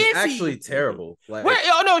performance is actually terrible.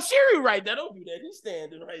 Shiryu right there. Don't do that. He's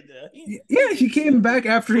standing right there. He came back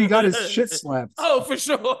after he got his shit slapped. Oh, for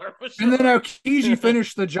sure. And then Aokiji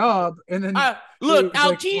finished the job. And then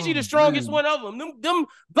Aokiji, the strongest one of them. Them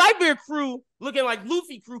Blackbeard crew looking like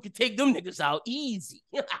Luffy crew could take them niggas out easy.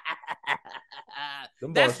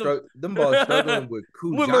 Them boys struggling with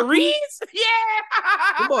Kujaku. With Marines?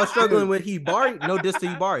 Yeah. Them boys struggling with Hibari. No diss to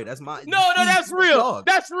Hibari. That's my that's real.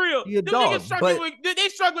 That's real. He a them dog, niggas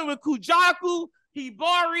struggling with Kujaku,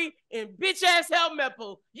 Hibari, and bitch ass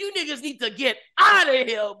Helmeppo. You niggas need to get out of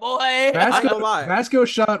here, boy. Vasco's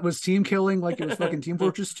shot was team killing like it was fucking Team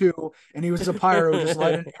Fortress 2, and he was a pyro just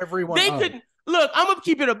lighting everyone up. Couldn't look. I'm gonna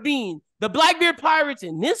keep it a bean. The Blackbeard Pirates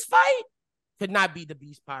in this fight could not be the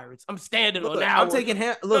Beast Pirates. I'm standing on that. I'm taking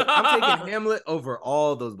Hamlet over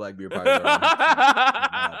all those Blackbeard Pirates.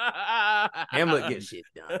 Hamlet gets shit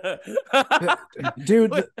done,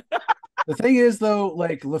 dude. The thing is, though,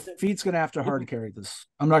 like, Lafitte's going to have to hard carry this.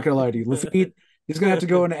 I'm not going to lie to you. Lafitte, he's going to have to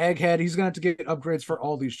go into Egghead. He's going to have to get upgrades for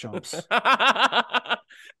all these chumps.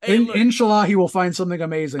 Inshallah, he will find something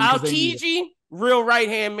amazing. Aokiji, real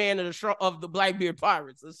right-hand man of the Blackbeard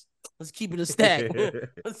Pirates. Let's keep it a stack.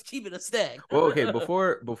 Let's keep it a stack. Well, okay,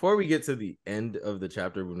 before we get to the end of the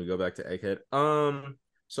chapter, when we go back to Egghead,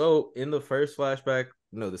 so in the first flashback,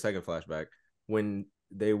 no, the second flashback, when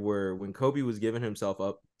Kobe was giving himself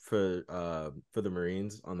up for the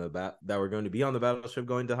Marines on that were going to be on the battleship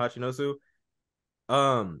going to Hachinosu,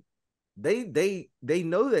 they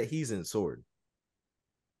know that he's in Sword,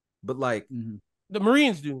 but like the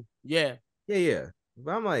Marines do, yeah.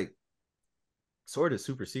 But I'm like, Sword is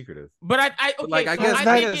super secretive. But I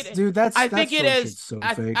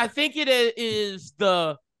think it is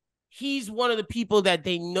he's one of the people that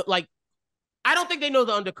they know. Like, I don't think they know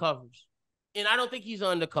the undercovers, and I don't think he's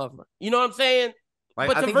undercover. You know what I'm saying?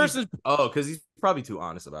 Like, but to Versus, because he's probably too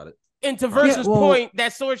honest about it. And to Versus' point,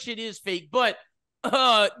 that Sword shit is fake. But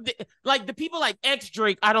like the people like X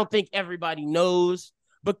Drake, I don't think everybody knows.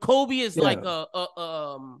 But Kobe is like a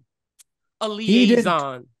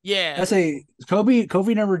liaison. I say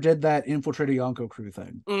Kobe never did that infiltrate a Yonko crew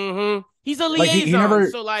thing. He's a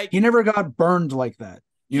liaison. He never got burned like that.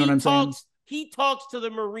 You know what I'm saying? He talks to the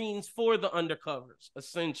Marines for the undercovers,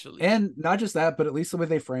 essentially. And not just that, but at least the way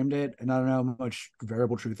they framed it, and I don't know how much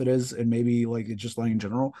variable truth it is, and maybe like it's just like in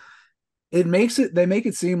general, they make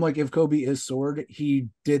it seem like if Kobe is Sword, he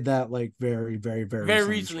did that like very, very, very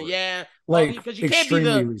recently. Yeah. Like because you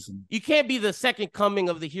can't be the second coming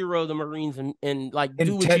of the hero of the Marines and like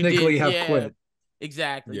do what technically you did. Have quit.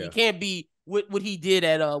 Exactly. Yeah. You can't be what he did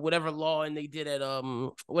at whatever law and they did at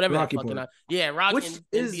whatever Rocky fucking Rocky, which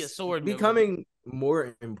and be a Sword becoming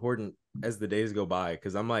more important as the days go by,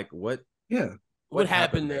 because I'm like, what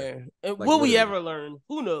happened there? Like, will we ever learn?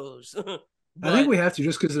 Who knows? I think we have to,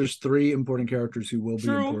 just because there's 3 important characters who will be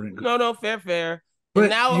important. No, fair. But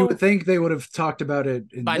now, you would think they would have talked about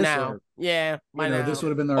it by now. Arc. Yeah, by now. This would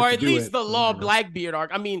have been the arc, or at least the Law Blackbeard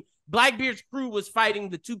arc. I mean, Blackbeard's crew was fighting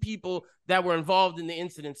the 2 people that were involved in the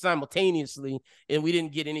incident simultaneously, and we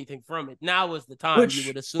didn't get anything from it. Now was the time, you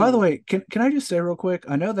would assume. By the way, can I just say real quick?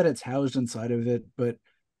 I know that it's housed inside of it, but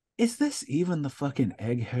is this even the fucking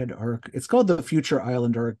Egghead arc? It's called the Future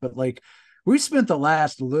Island arc, but like, we spent the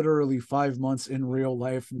last literally 5 months in real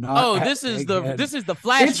life. This is the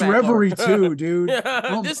flashback. It's Reverie too, dude.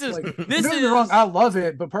 This is don't get me wrong. I love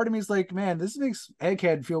it, but part of me is like, man, this makes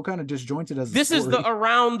Egghead feel kind of disjointed as. This is the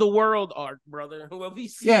around the world arc, brother. Where we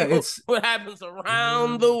see what happens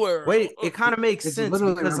around the world. Wait, it kind of makes sense.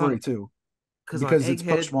 Literally Reverie too. Because it's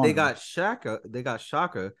Egghead, they got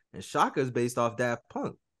Shaka, and Shaka is based off Daft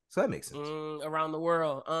Punk. So that makes sense. Around the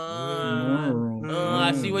world.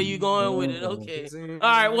 I see where you're going with it. Okay. All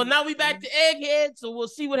right. Well, now we back to Egghead. So we'll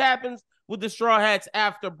see what happens with the Straw Hats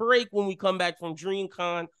after break when we come back from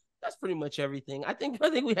DreamCon. That's pretty much everything. I think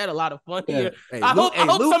we had a lot of fun here. Hey, I hope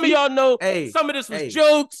some of y'all know some of this was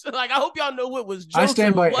jokes. Like, I hope y'all know what was jokes. I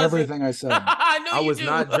stand by everything I said. I was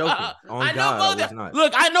not joking. I know both.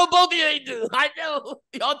 Look, I know both of you do. I know.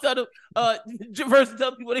 Y'all tell them. First,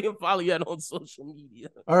 tell people they can follow you on social media.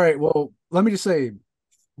 All right. Well, let me just say,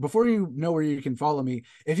 before you know where you can follow me,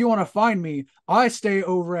 if you want to find me, I stay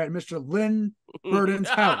over at Mr. Lynn Burden's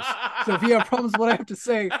house. So if you have problems with what I have to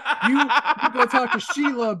say, you go talk to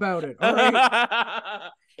Sheila about it. All right.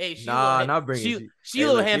 Hey, Sheila,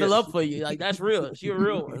 Sheila will handle up for you. Like, that's real. She a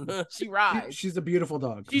real one. She rides. She's a beautiful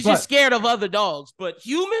dog. She's just scared of other dogs, but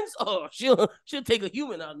humans, she'll take a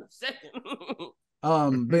human out in a second.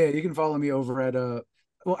 But yeah, you can follow me over at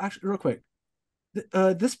well, actually, real quick.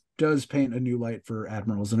 This does paint a new light for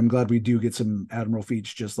admirals, and I'm glad we do get some admiral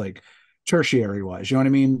feats, just like tertiary wise. You know what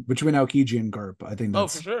I mean? Between Aokiji and Garp, I think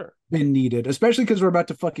that's for sure been needed, especially because we're about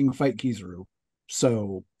to fucking fight Kizaru.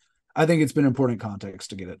 So I think it's been important context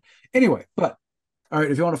to get it. Anyway, but all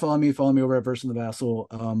right, if you want to follow me over at Verse in the Vassal.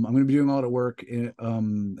 I'm going to be doing a lot of work in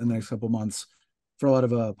the next couple months for a lot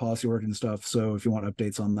of policy work and stuff. So if you want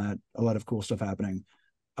updates on that, a lot of cool stuff happening.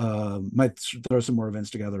 Might throw some more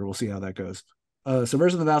events together. We'll see how that goes. So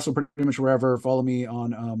Versus the Vassal, pretty much wherever. Follow me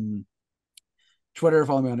on Twitter.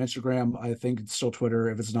 Follow me on Instagram. I think it's still Twitter.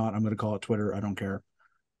 If it's not, I'm going to call it Twitter. I don't care.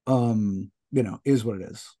 Is what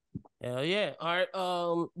it is. Hell yeah. All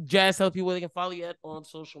right. Jazz, tell people where they can follow you at on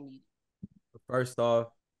social media. First off,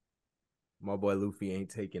 my boy Luffy ain't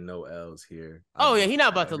taking no L's here. Oh yeah, he's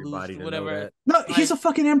not about to lose to whatever. No, he's a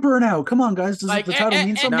fucking emperor now. Come on, guys. Does the title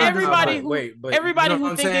mean something? Everybody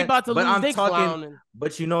who think they about to lose, they clowning.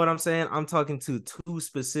 But you know what I'm saying? I'm talking to two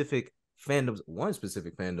specific fandoms. One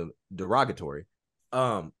specific fandom derogatory.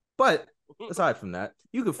 But aside from that,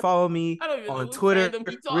 you can follow me on Twitter,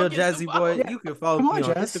 Real Jazzy Boy. Yeah. You can follow me on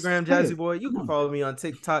Instagram, Jazzy Boy. You can follow me on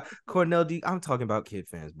TikTok, Cornell D. I'm talking about kid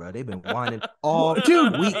fans, bro. They've been whining all week.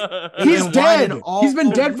 He's dead. He's been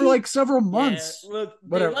dead for like several months. Yeah,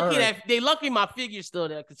 look, they lucky my figure's still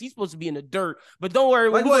there because he's supposed to be in the dirt. But don't worry,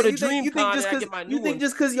 when we go to DreamCon, you think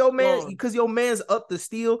just because your man's up the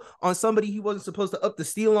steal on somebody he wasn't supposed to up the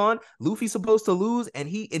steal on, Luffy's supposed to lose, and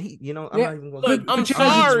he, I'm not even gonna. Look, I'm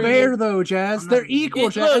sorry. It's fair though, Jazz. They're equal,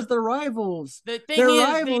 Jazz. They're rivals. The thing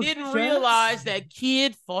is, they didn't realize that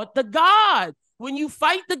Kid fought the god. When you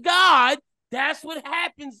fight the god, that's what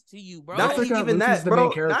happens to you, bro. Not even that,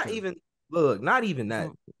 bro. Not even that.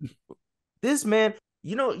 This man,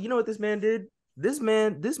 you know what this man did? This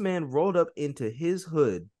man rolled up into his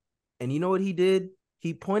hood, and you know what he did?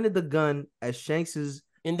 He pointed the gun at Shanks's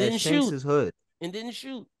hood. And didn't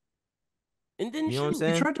shoot. You know what I'm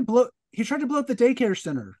saying? He tried to blow up the daycare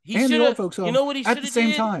center and the old folks home. You know what he should have at the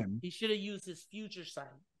same time? He should have used his future sight.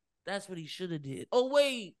 That's what he should have did. Oh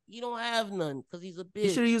wait, he don't have none because he's a bitch. He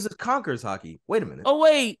should have used his Conquerors hockey. Wait a minute. Oh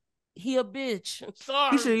wait, he a bitch.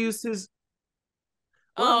 Sorry. He should have used his.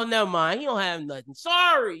 Oh, never mind. He don't have nothing.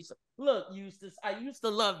 Sorry. Look, Eustace, I used to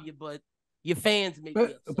love you, but your fans make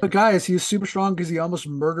it. But guys, he's super strong because he almost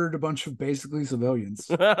murdered a bunch of basically civilians.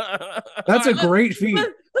 That's a great feat.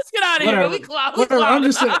 Let's get out of here. We I'm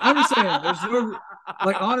just saying. There's no,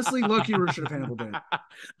 honestly, Lucky Root should have handled it.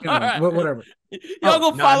 Whatever. Y'all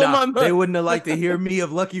go follow my man. They wouldn't have liked to hear me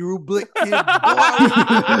of Lucky Root Blick Kid. Y'all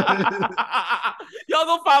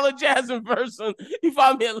go follow Jazz in person. You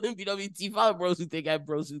follow me at LimpyWT. Follow Bros Who Think at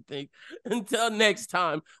Bros Who Think. Until next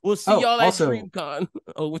time, we'll see y'all at DreamCon.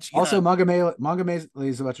 What you got? Manga Melee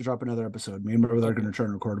is about to drop another episode. Me and my brother are going to try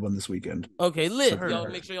and record one this weekend. Okay, lit. Y'all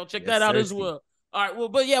make sure y'all check that out as well. All right, well,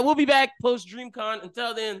 but yeah, we'll be back post DreamCon.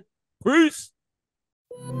 Until then, peace.